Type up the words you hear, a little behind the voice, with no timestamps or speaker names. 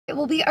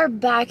We are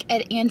back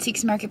at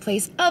Antiques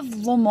Marketplace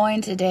of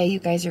Lemoyne today. You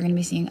guys are going to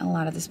be seeing a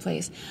lot of this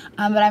place.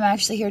 But I'm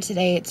actually here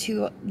today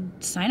to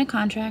sign a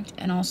contract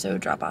and also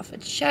drop off a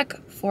check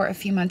for a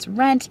few months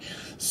rent.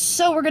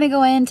 So we're going to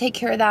go in, take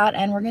care of that,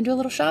 and we're going to do a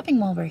little shopping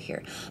while we're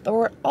here. But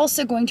we're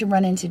also going to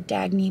run into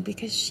Dagny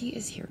because she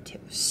is here too.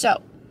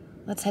 So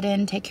let's head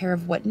in, take care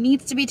of what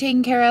needs to be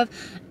taken care of,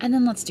 and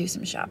then let's do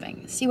some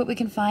shopping. See what we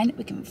can find.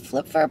 We can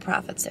flip for a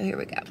profit. So here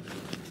we go.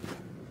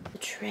 The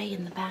tray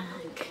in the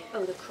back.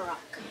 Oh, the Karak.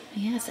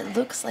 Yes, it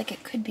looks like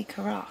it could be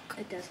Karak.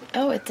 It does.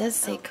 Oh, it does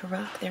say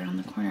Karak there on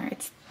the corner.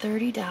 It's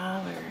 $30.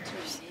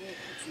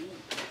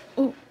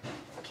 Oh,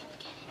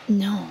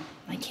 no,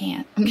 I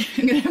can't. I'm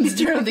gonna have to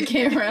turn on the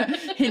camera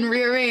and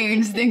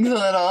rearrange things a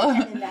little.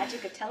 And the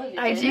magic of television.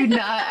 I do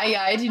not.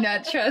 Yeah, I do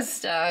not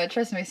trust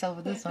myself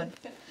with this one.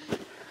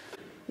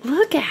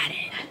 Look at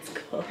it. That's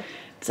cool.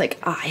 It's like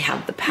I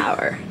have the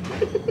power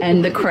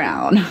and the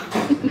crown.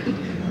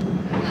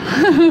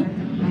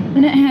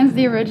 And it has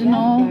the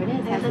original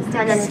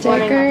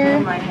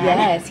sticker.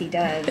 Yes, he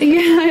does.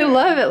 Yeah, I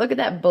love it. Look at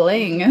that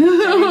bling.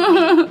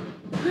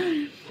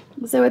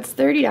 So it's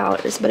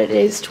 $30, but it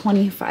is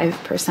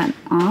 25%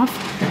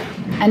 off.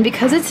 And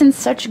because it's in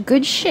such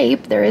good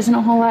shape, there isn't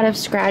a whole lot of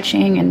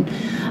scratching and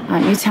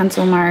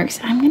utensil marks.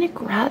 I'm going to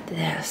grab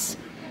this.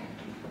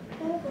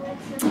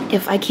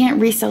 If I can't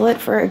resell it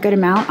for a good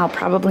amount, I'll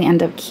probably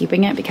end up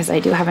keeping it because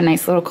I do have a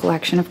nice little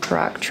collection of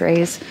Karak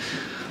trays.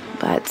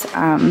 But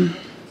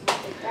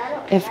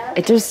if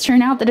it does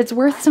turn out that it's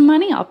worth some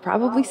money, I'll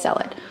probably sell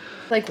it.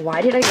 Like,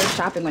 why did I go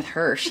shopping with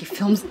her? She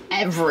films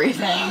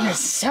everything. It's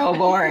so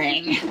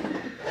boring.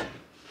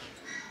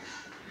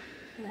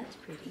 That's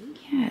pretty.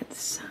 Yeah,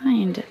 it's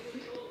signed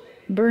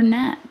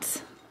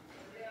Burnett.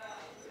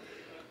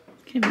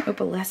 Kind of an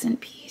opalescent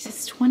piece.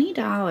 It's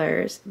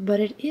 $20, but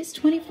it is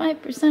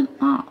 25%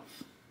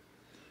 off.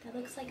 That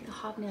looks like the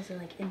hobnails are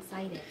like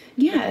inside it.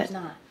 Yeah. But there's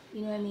not.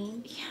 You know what I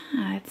mean?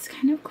 Yeah, it's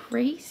kind of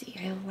crazy.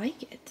 I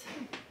like it.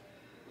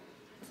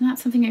 It's not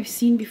something I've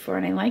seen before,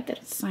 and I like that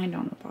it's signed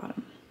on the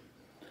bottom.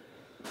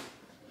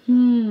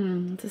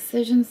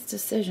 Decisions.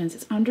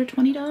 It's under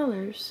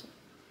 $20.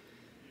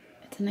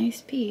 It's a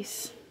nice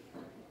piece.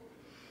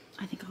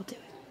 I think I'll do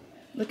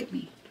it. Look at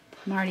me.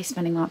 I'm already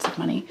spending lots of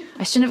money.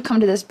 I shouldn't have come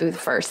to this booth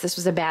first. This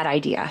was a bad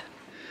idea.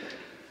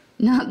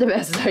 Not the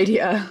best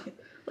idea.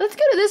 Let's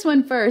go to this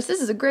one first.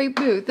 This is a great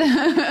booth.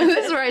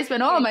 This is where I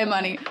spend all my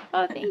money.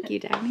 Oh, thank you,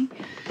 Dagny.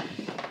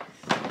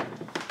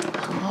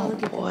 Oh,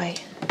 boy.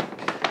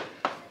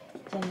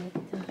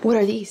 What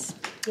are these?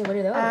 Yeah, what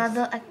are those?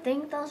 I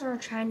think those are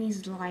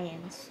Chinese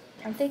lions.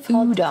 Aren't they Food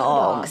called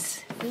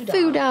dogs.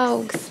 Food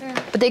dogs.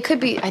 But they could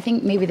be, I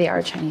think maybe they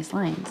are Chinese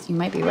lions. You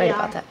might be right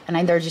about that.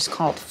 And they're just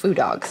called food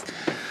dogs.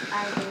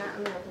 I do not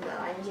know the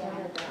lions. I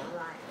know the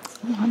lions.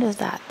 Oh, what is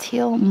that?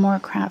 Teal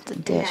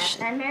Moorcraft dish.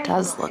 It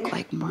does look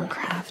like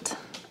Moorcraft.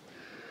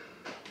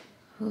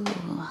 Ooh,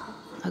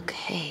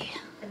 okay.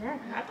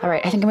 All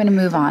right, I think I'm gonna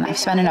move on. I've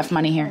spent enough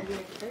money here.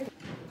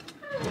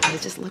 I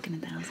was just looking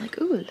at that. I was like,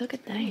 ooh, look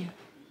at that.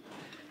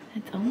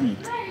 It's only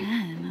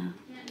 10.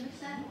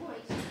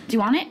 Do you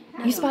want it?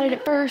 You spotted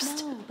it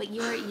first. No, but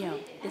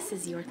this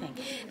is your thing.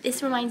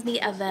 This reminds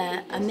me of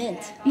a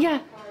mint.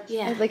 Yeah.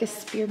 Yeah. Like a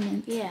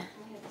spearmint. Yeah.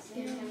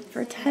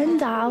 For $10?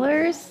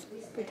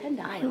 For $10.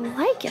 I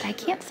like it. I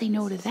can't say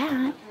no to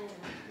that.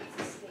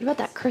 What about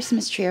that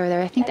Christmas tree over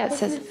there? I think that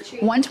says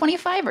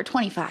 $125 or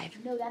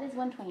 $25. No, that is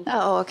 $125.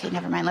 Oh, okay.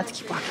 Never mind. Let's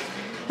keep walking.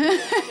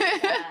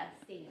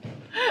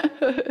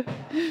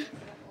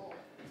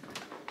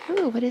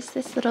 Ooh, what is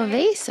this little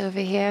vase over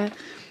here?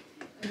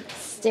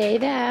 Stay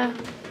there.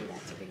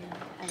 That's pretty.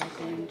 I like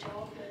the orange.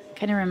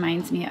 Kind of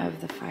reminds me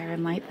of the fire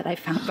and light that I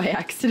found by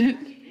accident.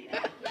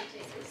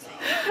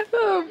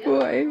 Oh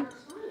boy.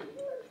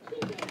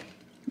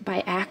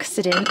 By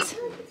accident.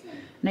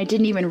 And I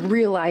didn't even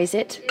realize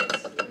it.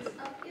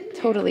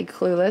 Totally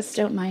clueless.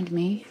 Don't mind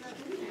me.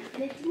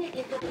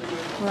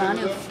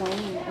 Murano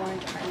flame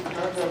orange.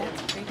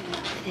 That's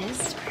pretty. It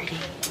is pretty.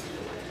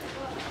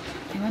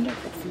 I wonder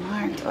if it's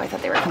marked. Oh, I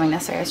thought they were coming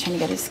this way. I was trying to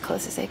get as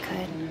close as I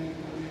could.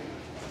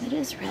 It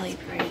is really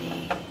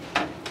pretty.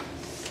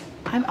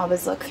 I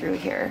always look through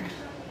here.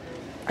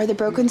 Are the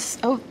broken...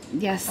 Oh,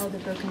 yes. Oh, the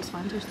broken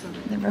swans are still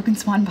there. The broken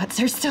swan butts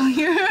are still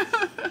here.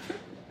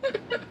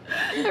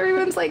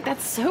 Everyone's like,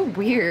 that's so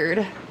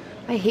weird.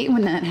 I hate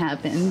when that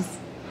happens.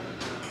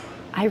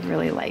 I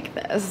really like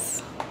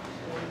this.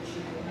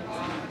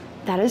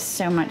 That is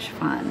so much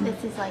fun.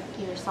 This is like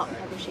your salt and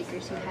pepper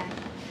shakers you had.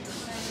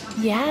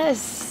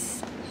 Yes.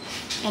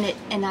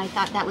 And I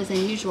thought that was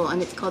unusual, and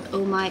it's called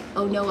Oh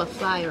No a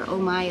Fly or Oh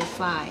My a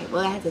Fly.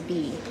 Well, it has a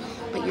B,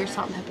 but your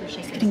salt and pepper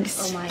shakers. Getting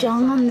Oh My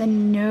stung on the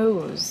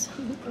nose.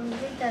 When we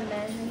did the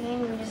measuring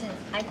game,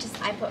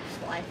 I put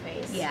fly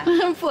face.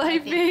 Yeah. Fly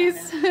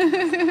face.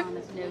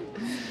 Mama's note.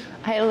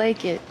 I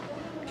like it.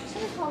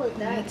 Should call it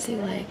that. I do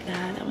like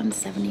that. That one's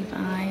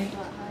 $75.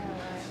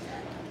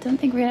 Don't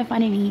think we're gonna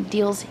find any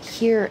deals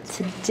here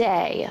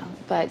today,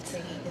 but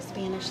The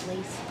Spanish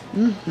lace.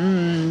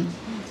 mm-hmm.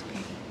 That's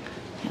pretty.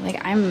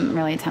 Like, I'm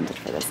really tempted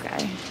for this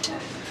guy.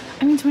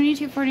 I mean,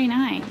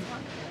 $22.49.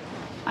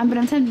 But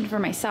I'm tempted for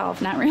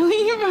myself, not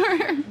really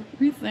for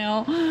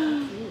resale.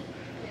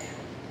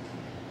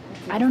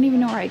 I don't even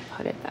know where I'd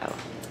put it though.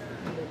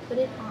 Put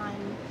it on.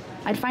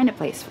 I'd find a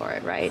place for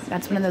it, right?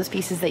 That's one of those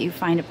pieces that you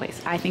find a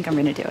place. I think I'm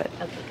gonna do it.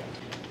 Okay,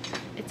 good.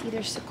 It's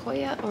either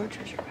Sequoia or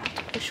Treasure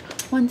Craft. Which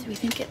one do we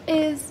think it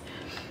is?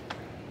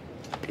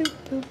 Boo,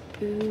 boo,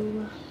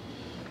 boo.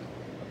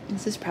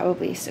 This is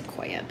probably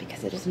Sequoia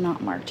because it is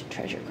not marked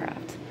Treasure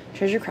Craft.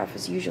 Treasure Craft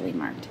was usually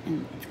marked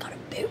and it's got a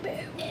boo-boo.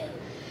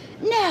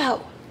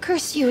 No!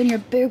 Curse you and your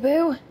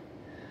boo-boo.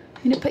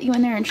 I'm gonna put you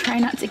in there and try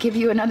not to give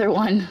you another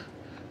one.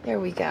 There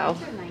we go.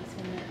 Those are nice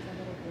when it's a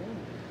little blue.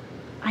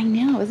 I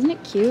know, isn't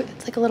it cute?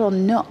 It's like a little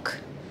nook.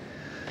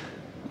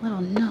 A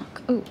little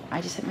nook. Oh,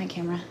 I just hit my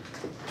camera.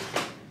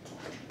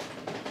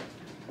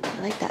 I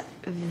like that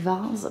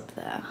vase up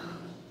there.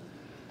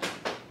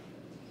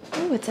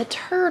 Oh, it's a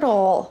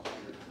turtle.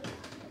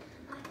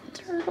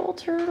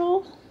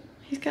 Turtle.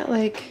 He's got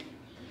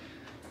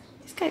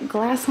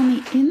glass on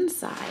the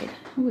inside.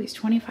 Oh, he's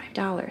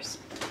 $25.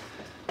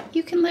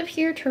 You can live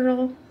here,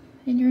 turtle,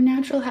 in your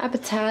natural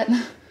habitat.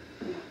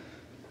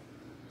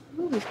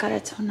 Oh, we've got a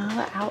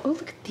Tonala owl. Oh,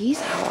 look at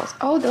these owls.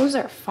 Oh, those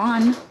are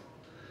fun.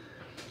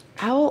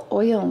 Owl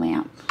oil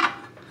lamp.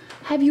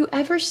 Have you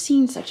ever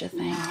seen such a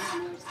thing?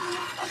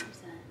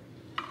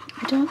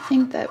 I don't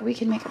think that we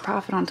can make a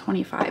profit on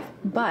 25,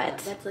 but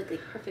that's like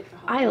perfect for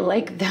I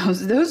like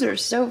those. Those are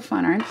so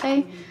fun, aren't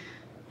they?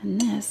 And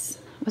this,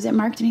 was it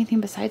marked anything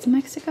besides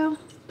Mexico?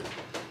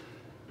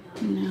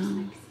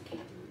 No.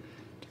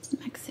 Just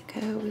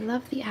Mexico. We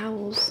love the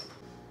owls.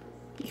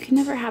 You can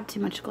never have too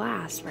much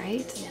glass,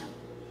 right?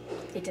 No.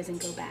 It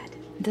doesn't go bad.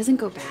 It doesn't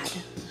go bad.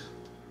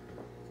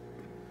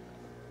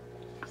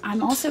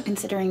 I'm also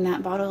considering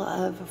that bottle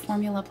of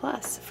Formula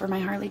Plus for my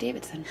Harley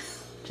Davidson.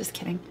 Just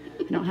kidding.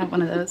 I don't have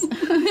one of those.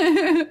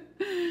 I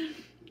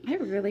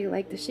really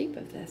like the shape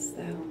of this,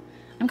 though.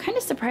 I'm kind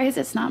of surprised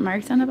it's not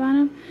marked on the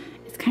bottom.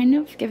 It's kind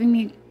of giving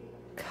me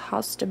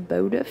Costa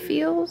Boda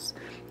feels.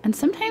 And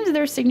sometimes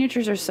their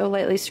signatures are so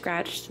lightly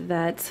scratched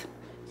that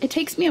it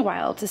takes me a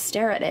while to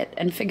stare at it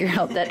and figure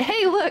out that,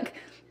 hey, look,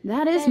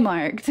 that is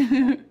marked.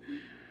 Or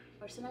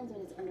sometimes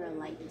when it's under a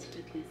light, you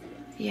can see it.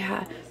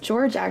 Yeah,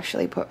 George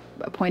actually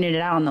pointed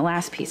it out on the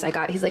last piece I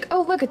got. He's like,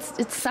 oh, look,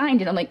 it's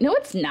signed. And I'm like, no,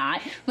 it's not.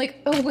 I'm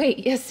like, oh, wait,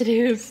 yes, it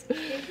is.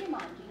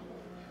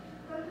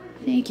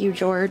 Thank you,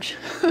 George.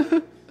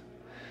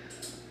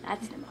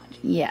 That's Namaji.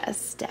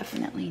 Yes,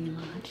 definitely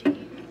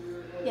Namaji.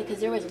 Yeah,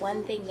 because there was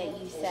one thing that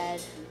you said,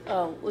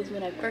 it was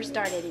when I first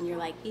started, and you're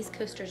like, these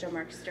coasters are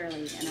marked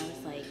Sterling. And I was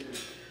like,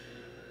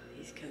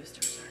 these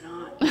coasters are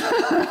not. And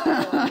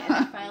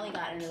I finally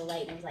got under the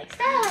light, and I was like,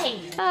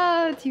 Sterling!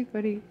 Oh, too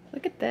funny.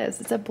 Look at this.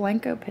 It's a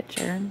Blanco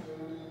picture.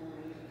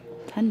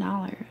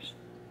 $10.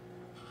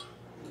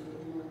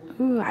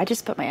 Ooh, I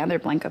just put my other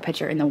Blanco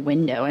picture in the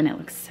window, and it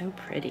looks so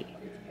pretty.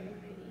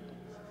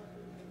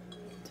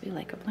 Do we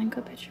like a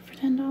Blanco picture for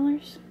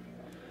 $10?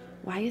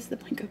 Why is the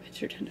Blanco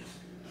picture $10?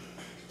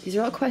 These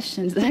are all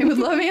questions that I would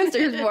love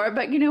answers for,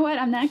 but you know what?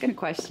 I'm not going to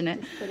question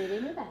it. Put it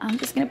in your basket. I'm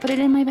just going to put it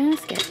in my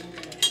basket.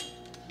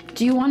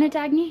 Do you want it,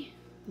 Dagny?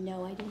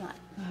 No, I do not.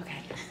 Okay.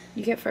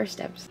 You get first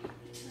steps.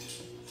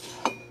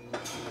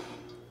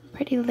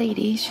 Pretty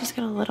lady. She's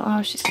got a little...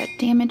 Oh, she's got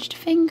damaged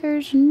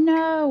fingers.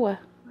 No.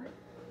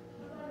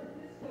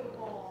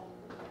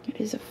 It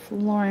is a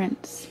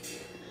Florence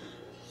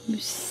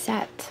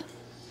Musette.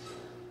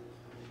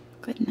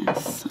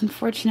 Goodness.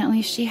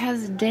 Unfortunately, she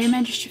has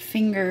damaged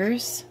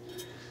fingers.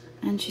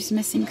 And she's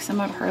missing some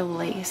of her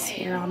lace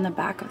here on the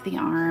back of the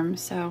arm,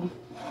 so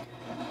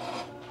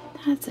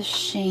that's a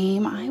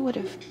shame. I would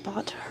have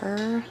bought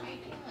her.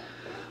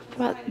 What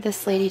about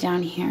this lady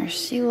down here?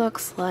 She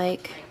looks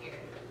like,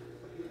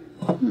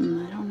 I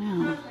don't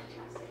know.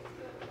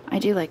 I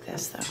do like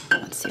this though.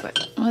 Let's see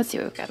what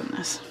we've got on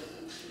this.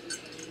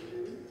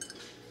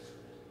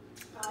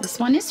 This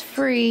one is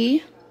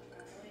free.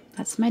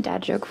 That's my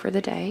dad joke for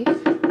the day.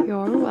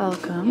 You're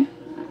welcome.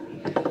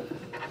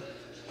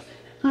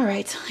 All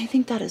right, I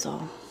think that is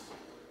all.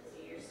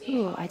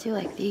 Ooh, I do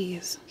like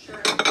these.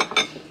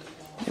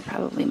 They're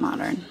probably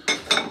modern.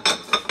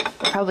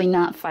 They're probably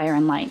not fire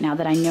and light now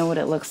that I know what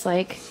it looks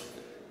like,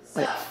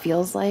 what it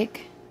feels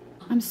like.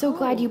 I'm so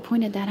glad you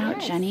pointed that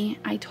out, Jenny.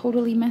 I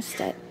totally missed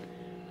it.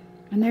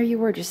 And there you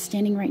were, just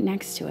standing right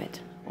next to it.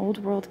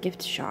 Old World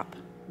Gift Shop.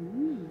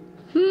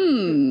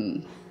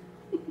 I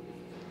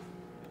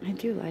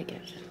do like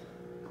it.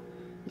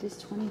 It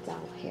is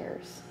 $20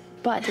 hairs,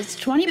 but it's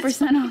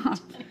 20% off.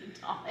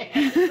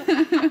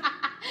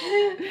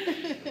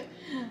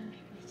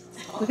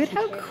 Look at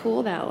how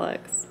cool that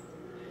looks.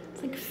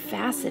 It's like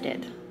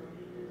faceted.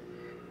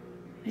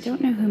 I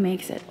don't know who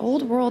makes it.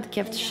 Old World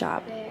Gift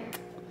Shop.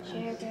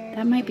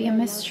 That might be a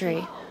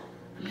mystery.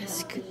 I'm gonna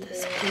scoot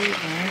this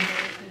over.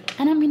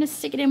 And I'm gonna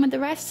stick it in with the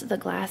rest of the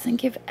glass and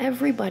give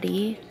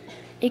everybody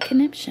a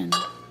conniption.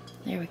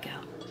 There we go.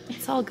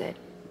 It's all good.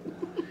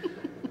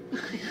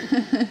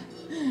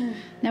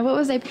 Now what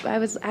was I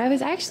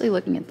was actually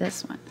looking at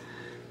this one.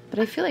 But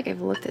I feel like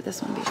I've looked at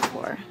this one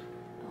before.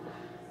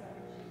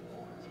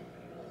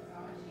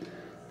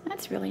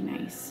 That's really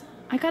nice.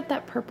 I got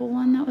that purple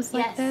one that was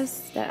like Yes.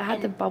 this, that had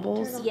And the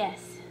bubbles. Yes,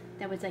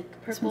 that was like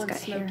purple one's and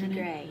got hair smoky in it.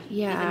 gray.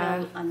 Yeah.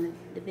 Even though on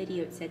the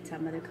video it said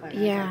some other color. I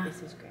Yeah. was like,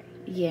 this is gray.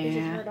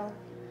 Yeah. Turtle.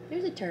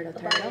 There's a turtle.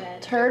 Turtle?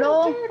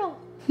 Turtle.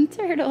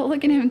 Turtle,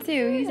 look at him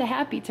too. He's a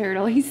happy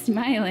turtle. He's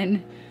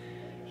smiling.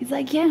 He's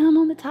like, yeah, I'm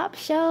on the top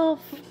shelf.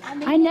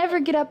 I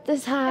never get up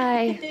this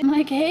high. I'm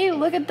like, hey,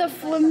 look at the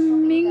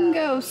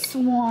flamingo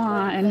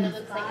swan. It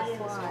looks like a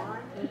swan.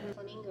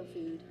 Flamingo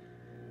food.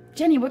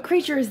 Jenny, what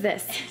creature is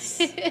this?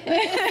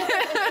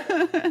 That's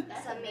a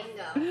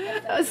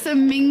mango. A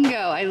flamingo.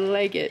 I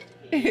like it.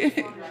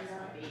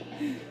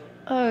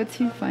 Oh,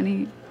 too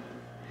funny.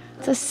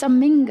 It's a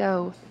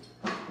flamingo.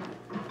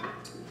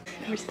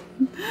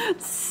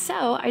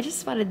 So I just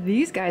spotted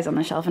these guys on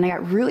the shelf and I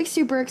got really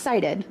super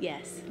excited.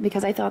 Yes.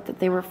 Because I thought that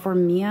they were for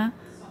Mia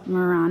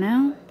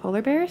Murano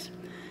polar bears.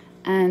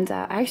 And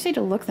I actually had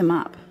to look them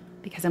up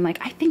because I'm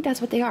like, I think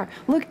that's what they are.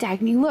 Look,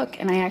 Dagny, look.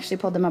 And I actually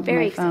pulled them up on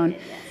my phone.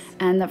 Excited, yes.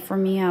 And the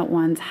Formia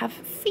ones have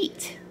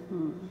feet.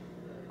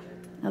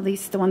 At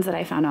least the ones that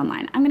I found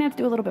online. I'm going to have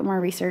to do a little bit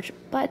more research.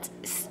 But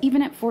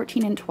even at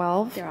 14 and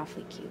 12. They're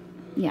awfully cute.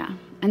 Yeah.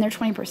 And they're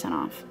 20%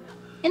 off.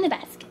 In the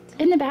basket.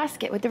 In the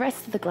basket with the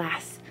rest of the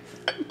glass.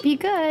 Be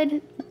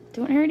good.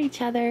 Don't hurt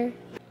each other.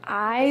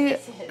 I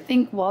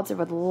think Walter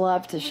would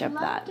love to ship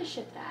that. To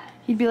ship that.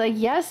 He'd be like,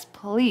 yes,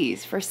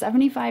 please, for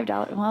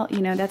 $75. Well,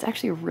 you know, that's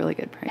actually a really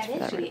good price for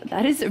that.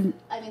 That is, I mean,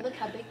 look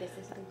how big this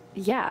is.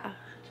 yeah,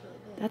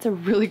 that's a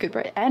really good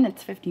price. And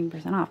it's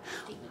 15% off.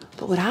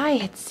 But what I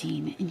had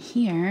seen in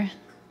here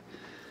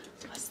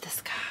was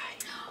this guy.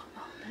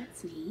 Oh,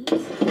 that's neat.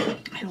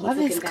 I love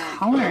his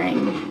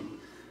coloring.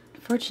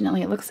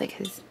 Unfortunately, it looks like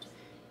his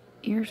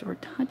ears were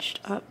touched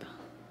up.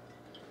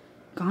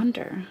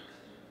 Gonder.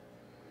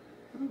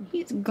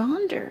 He's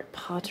Gonder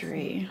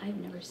pottery. I've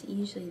never seen.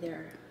 Usually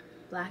they're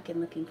black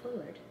and looking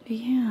forward.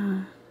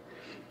 Yeah.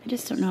 I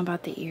just don't know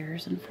about the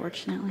ears,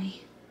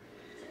 unfortunately.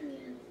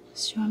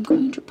 So I'm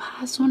going to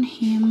pass on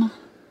him. I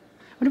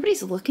wonder what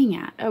he's looking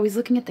at. Oh, he's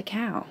looking at the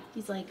cow.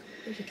 He's like,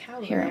 there's a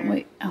cow Here, there.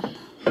 wait. Oh.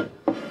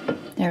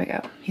 There we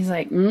go. He's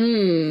like,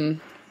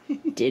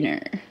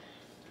 dinner.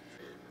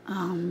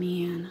 Oh,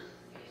 man.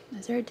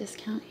 Is there a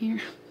discount here?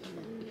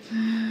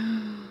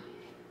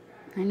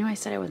 I know I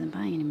said I wasn't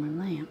buying any more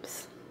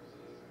lamps.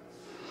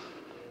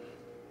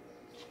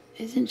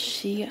 Isn't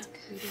she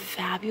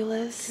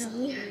fabulous?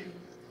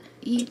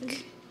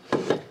 Eek.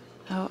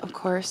 Oh, of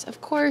course,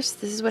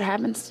 this is what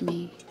happens to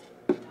me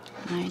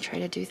when I try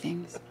to do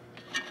things.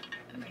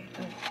 Okay,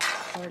 the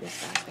cord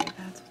is back there,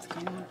 that's what's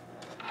going on.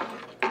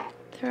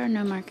 There are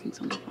no markings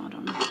on the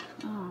bottom.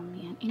 Oh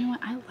man, you know what,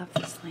 I love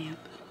this lamp.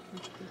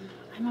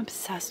 I'm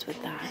obsessed with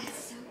that.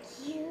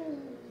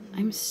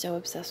 I'm so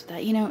obsessed with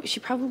that. You know, she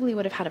probably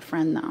would have had a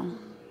friend though.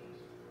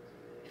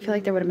 I feel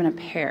like there would have been a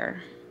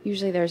pair.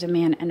 Usually there's a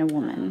man and a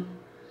woman.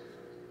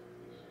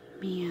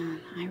 Man,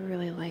 I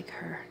really like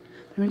her.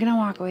 But I'm gonna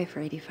walk away for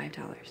 $85.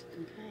 Okay.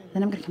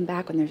 Then I'm gonna come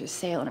back when there's a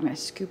sale and I'm gonna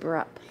scoop her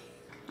up.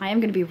 I am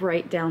gonna be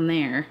right down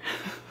there.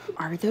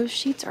 Are those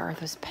sheets or are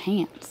those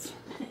pants?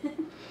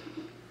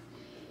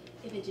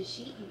 If it's a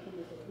sheet, you can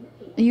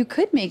make it. You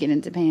could make it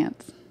into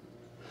pants.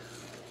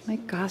 My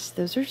gosh,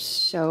 those are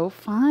so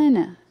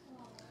fun.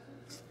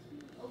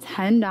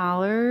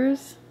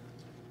 $10.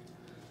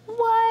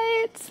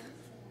 What?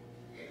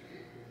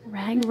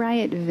 Rag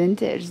Riot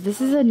Vintage.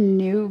 This is a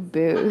new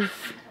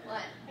booth.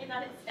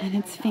 And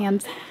it's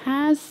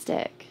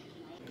fantastic.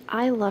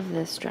 I love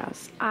this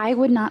dress. I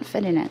would not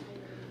fit in it.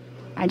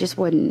 I just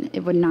wouldn't.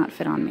 It would not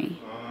fit on me.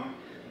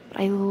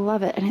 But I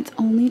love it. And it's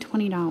only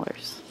 $20.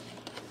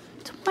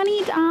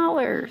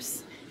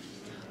 $20.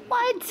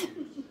 What?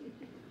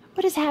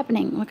 What is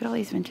happening? Look at all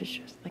these vintage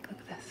dresses. Like, look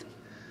at this.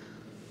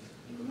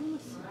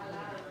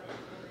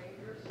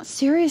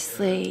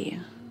 Seriously.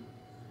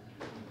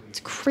 It's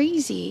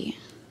crazy.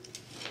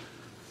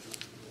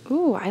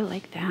 Ooh, I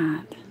like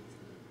that.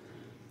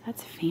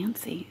 That's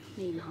fancy.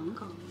 Made in Hong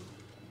Kong.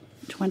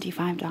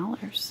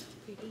 $25.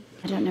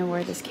 I don't know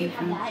where this came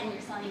from. That and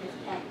you're selling this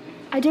pet.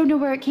 I don't know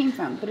where it came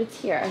from, but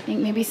it's here. I think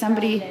maybe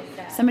somebody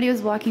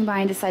was walking by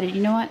and decided,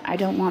 you know what? I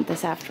don't want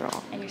this after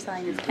all. And you're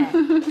selling this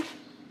pet.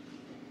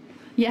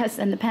 Yes,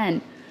 and the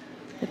pen.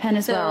 The pen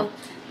as well. So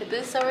the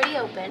booth's already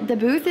open. The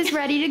booth is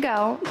ready to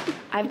go.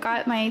 I've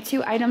got my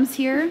 2 items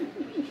here.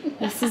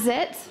 This is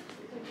it.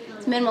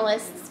 It's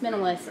minimalist. It's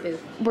minimalist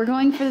booth. We're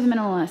going for the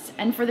minimalist.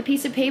 And for the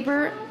piece of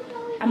paper,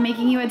 I'm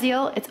making you a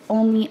deal. It's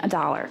only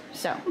 $1.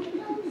 So,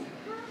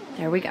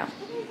 there we go.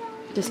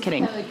 Just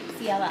kidding. Code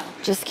CLL.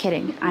 Just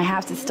kidding. I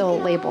have to still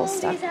label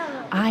stuff.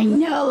 I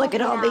know. Look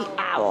at all the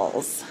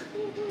owls.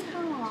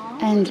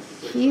 And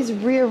he's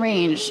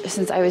rearranged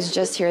since I was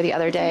just here the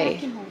other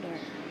day.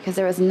 Because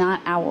there was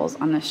not owls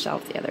on the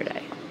shelf the other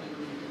day.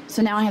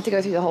 So now I have to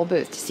go through the whole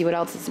booth to see what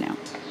else is new.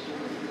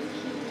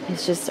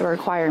 It's just a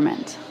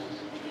requirement.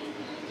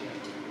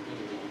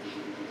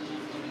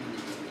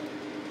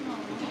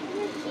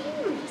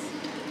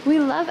 We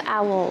love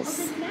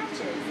owls.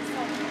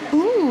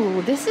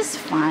 Ooh, this is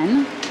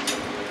fun.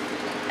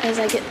 As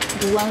I get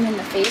blown in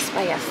the face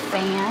by a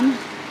fan.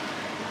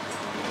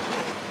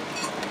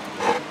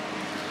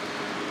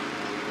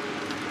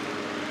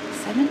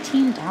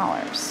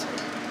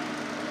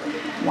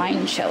 $15.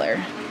 Wine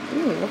chiller.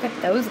 Ooh, look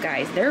at those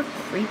guys. They're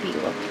creepy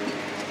looking.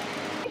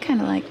 I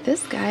kind of like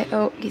this guy.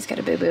 Oh, he's got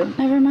a boo-boo.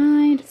 Never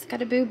mind. It's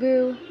got a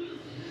boo-boo.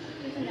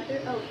 There's another.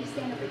 Oh, he's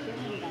standing over here.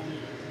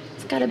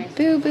 It's got a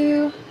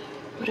boo-boo.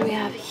 What do we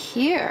have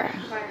here?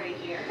 Right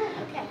here.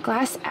 Okay.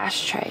 Glass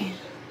ashtray.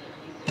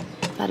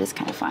 That is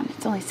kind of fun.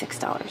 It's only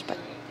 $6, but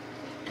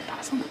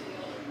awesome.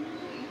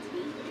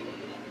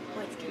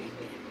 Oh, it's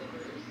connected.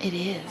 It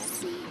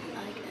is. I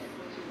like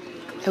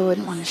it. I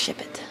wouldn't want to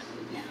ship it.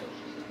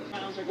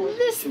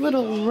 This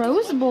little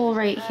rose bowl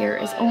right here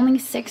is only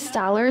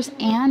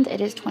 $6 and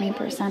it is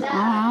 20%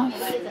 off.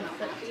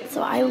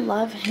 So I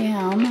love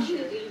him.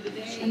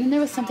 And then there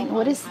was something.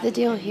 What is the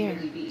deal here?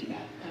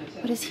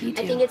 What does he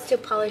do? I think it's to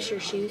polish your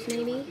shoes,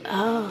 maybe.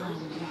 Oh.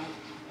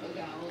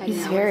 I He's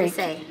don't know. very What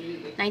does it say?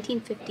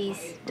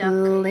 1950s duck.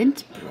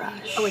 lint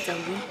brush. Oh, it's a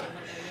lint.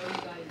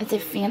 It's a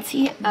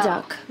fancy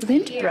duck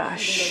lint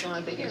brush.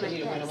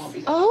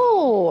 Yes.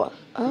 Oh,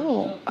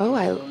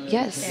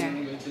 yes.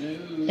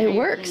 It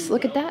works.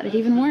 Look at that. It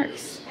even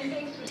works.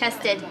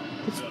 Tested.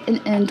 It's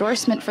an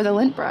endorsement for the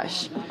lint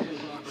brush.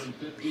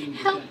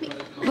 Help me.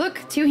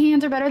 Look, 2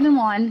 hands are better than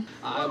 1.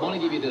 I want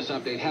to give you this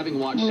update. Having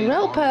watched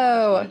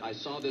Relpo.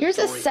 Here's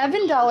a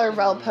 $7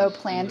 Relpo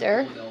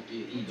planter. I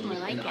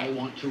like I it.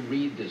 want to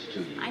read this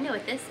to you. I know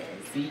what this is.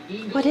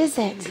 What is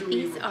it?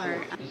 These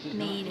are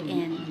made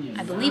in,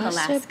 I believe,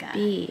 Alaska.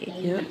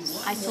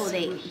 Yes. I sold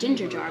a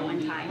ginger jar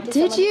one time.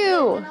 Did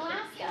you?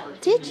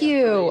 Did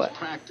you?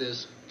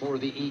 Practice for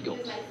the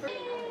Eagles.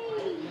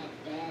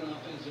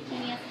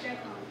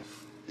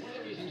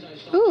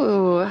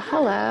 Ooh,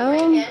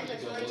 hello.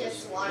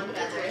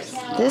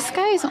 This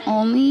guy's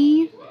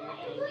only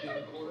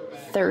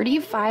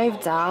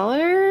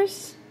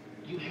 $35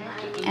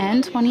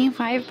 and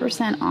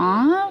 25%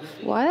 off?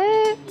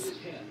 What?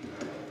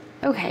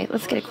 Okay,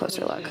 let's get a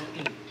closer look.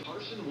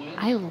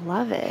 I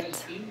love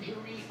it.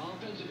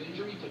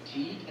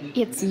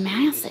 It's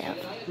massive.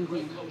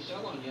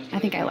 I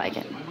think I like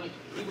it.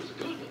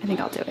 I think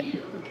I'll do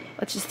it.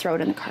 Let's just throw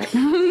it in the cart.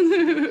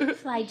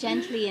 Fly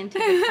gently into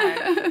the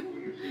cart.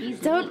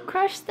 Don't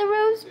crush the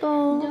rose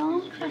bowl.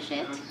 Don't crush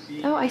it.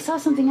 Oh, I saw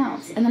something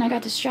else, and then I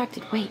got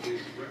distracted. Wait.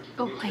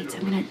 Oh, wait,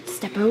 I'm gonna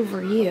step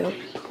over you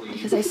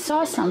because I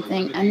saw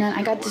something, and then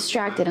I got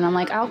distracted, and I'm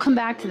like, I'll come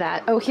back to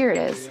that. Oh, here it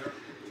is.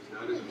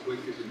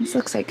 This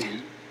looks like...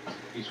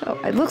 Oh,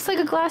 it looks like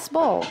a glass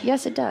bowl.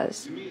 Yes, it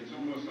does.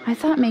 I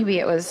thought maybe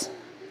it was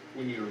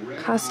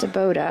Costa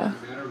Boda.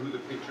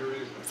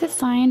 Is it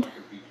signed?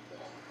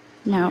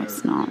 No,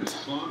 it's not.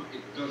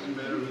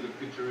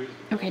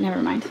 Okay,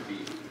 never mind.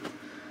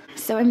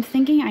 So I'm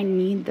thinking I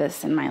need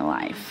this in my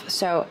life.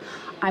 So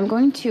I'm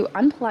going to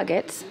unplug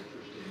it,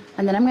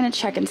 and then I'm going to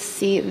check and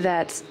see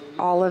that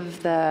all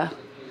of the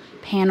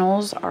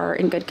panels are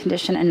in good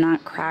condition and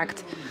not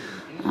cracked,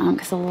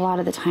 because a lot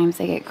of the times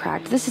they get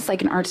cracked. This is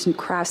like an arts and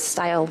crafts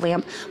style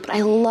lamp, but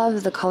I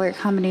love the color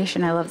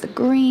combination. I love the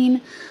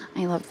green,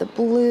 I love the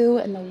blue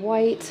and the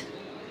white.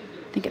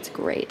 I think it's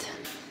great.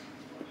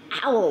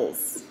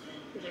 Owls.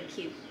 These are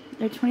cute.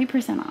 They're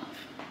 20% off,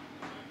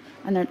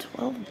 and they're $12.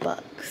 They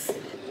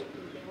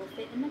will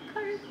fit in the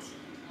cart.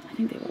 I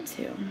think they will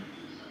too.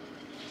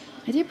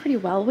 I do pretty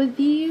well with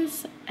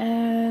these,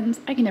 and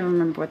I can never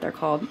remember what they're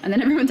called. And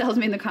then everyone tells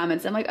me in the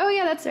comments. I'm like, oh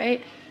yeah, that's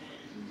right.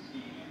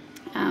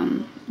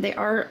 They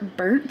are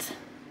burnt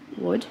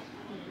wood,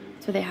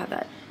 so they have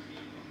that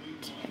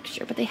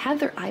texture, but they have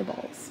their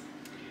eyeballs.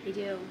 They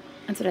do.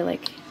 That's what I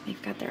like. They've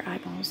got their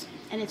eyeballs.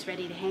 And it's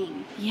ready to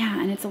hang.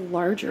 Yeah, and it's a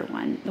larger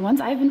one. The ones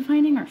I've been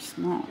finding are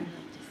small.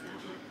 Just that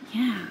one.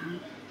 Yeah.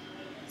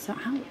 So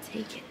I will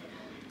take it.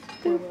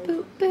 Boo,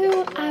 boo,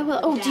 boo. I will.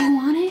 Oh, do you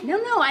want it?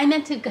 No, I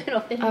meant to go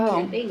fit in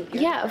your thing.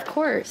 Yeah, of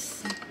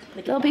course. Look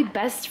at They'll be that.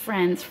 best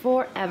friends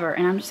forever,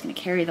 and I'm just gonna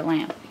carry the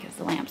lamp because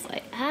the lamp's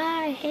like,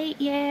 I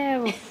hate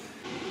you.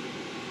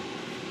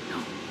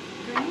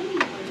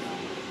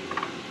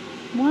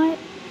 What?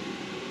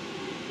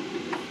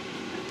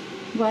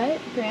 What?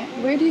 Grant,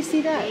 where do you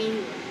see that?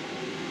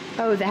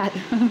 Oh, that.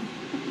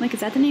 Like,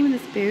 is that the name of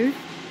this booth?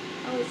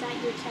 Oh, is that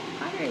your Czech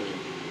pottery?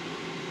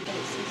 But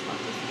it says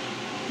Walt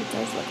Disney. It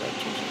does look like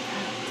treasure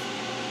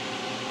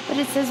craft. But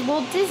it says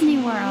Walt Disney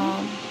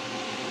World.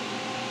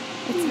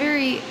 It's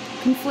very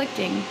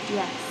conflicting.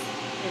 Yes.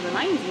 It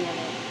reminds me of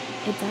it.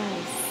 It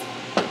does.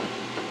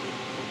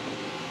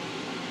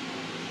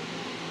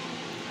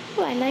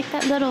 Oh, I like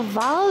that little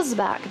vase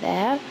back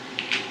there.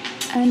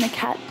 And the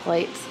cat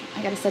plates.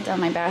 I gotta set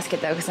down my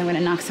basket though because I'm gonna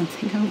knock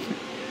something over.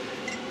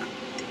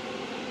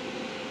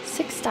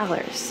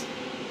 $6.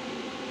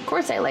 Of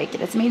course I like it.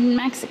 It's made in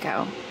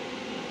Mexico.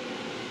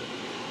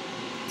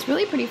 It's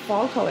really pretty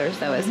fall colors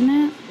though, isn't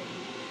it?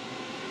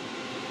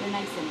 They're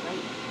nice and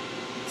bright.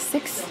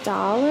 $6?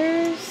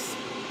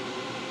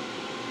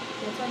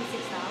 That's only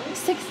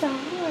 $6?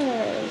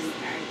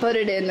 $6. Put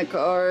it in the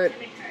cart.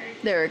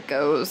 There it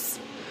goes.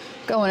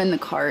 Going in the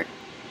cart.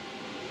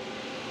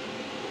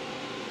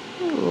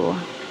 Ooh.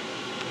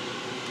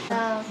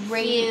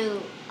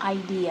 Great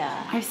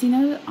idea. I've seen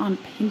those on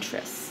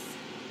Pinterest.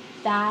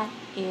 That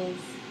is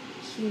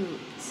cute.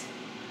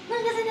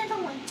 Look, there's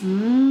another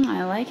one.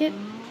 I like it.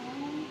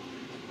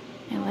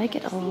 I like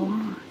it a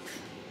lot.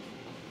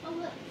 Oh,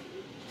 look.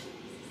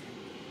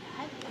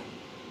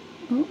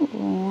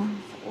 Ooh.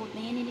 Old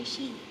man in a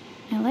sheet.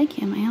 I like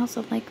him. I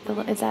also like the,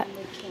 is that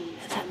King.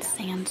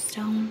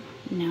 sandstone?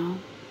 No.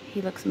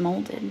 He looks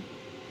molded.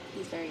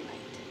 He's very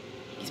light.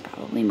 He's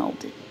probably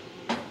molded.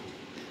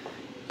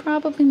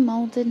 Probably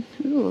molded.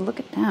 Ooh, look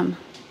at them.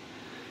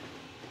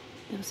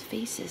 Those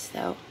faces,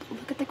 though. But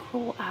look at the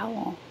cruel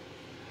owl.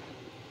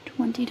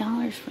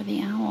 $20 for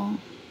the owl.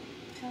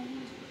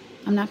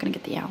 I'm not going to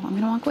get the owl. I'm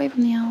going to walk away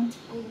from the owl.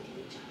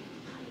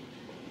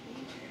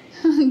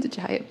 The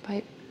giant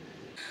pipe.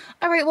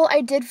 All right, well, I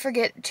did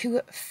forget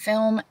to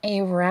film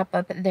a wrap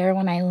up there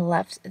when I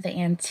left the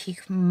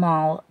antique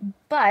mall,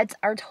 but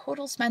our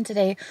total spend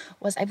today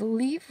was, I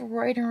believe,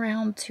 right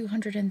around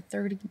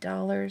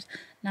 $230.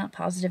 Not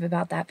positive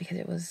about that because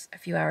it was a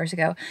few hours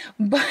ago,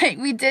 but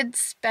we did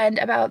spend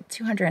about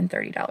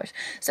 $230.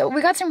 So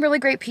we got some really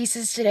great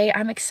pieces today.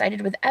 I'm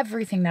excited with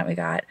everything that we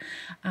got.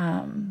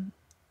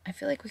 I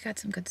feel like we got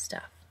some good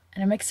stuff.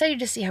 And I'm excited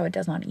to see how it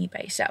does on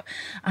eBay. So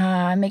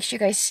make sure you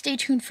guys stay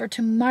tuned for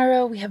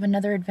tomorrow. We have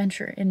another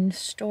adventure in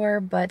store,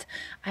 but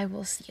I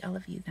will see all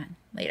of you then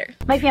later.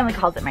 My family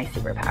calls it my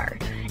superpower.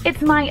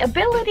 It's my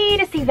ability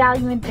to see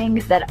value in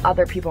things that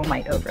other people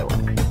might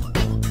overlook.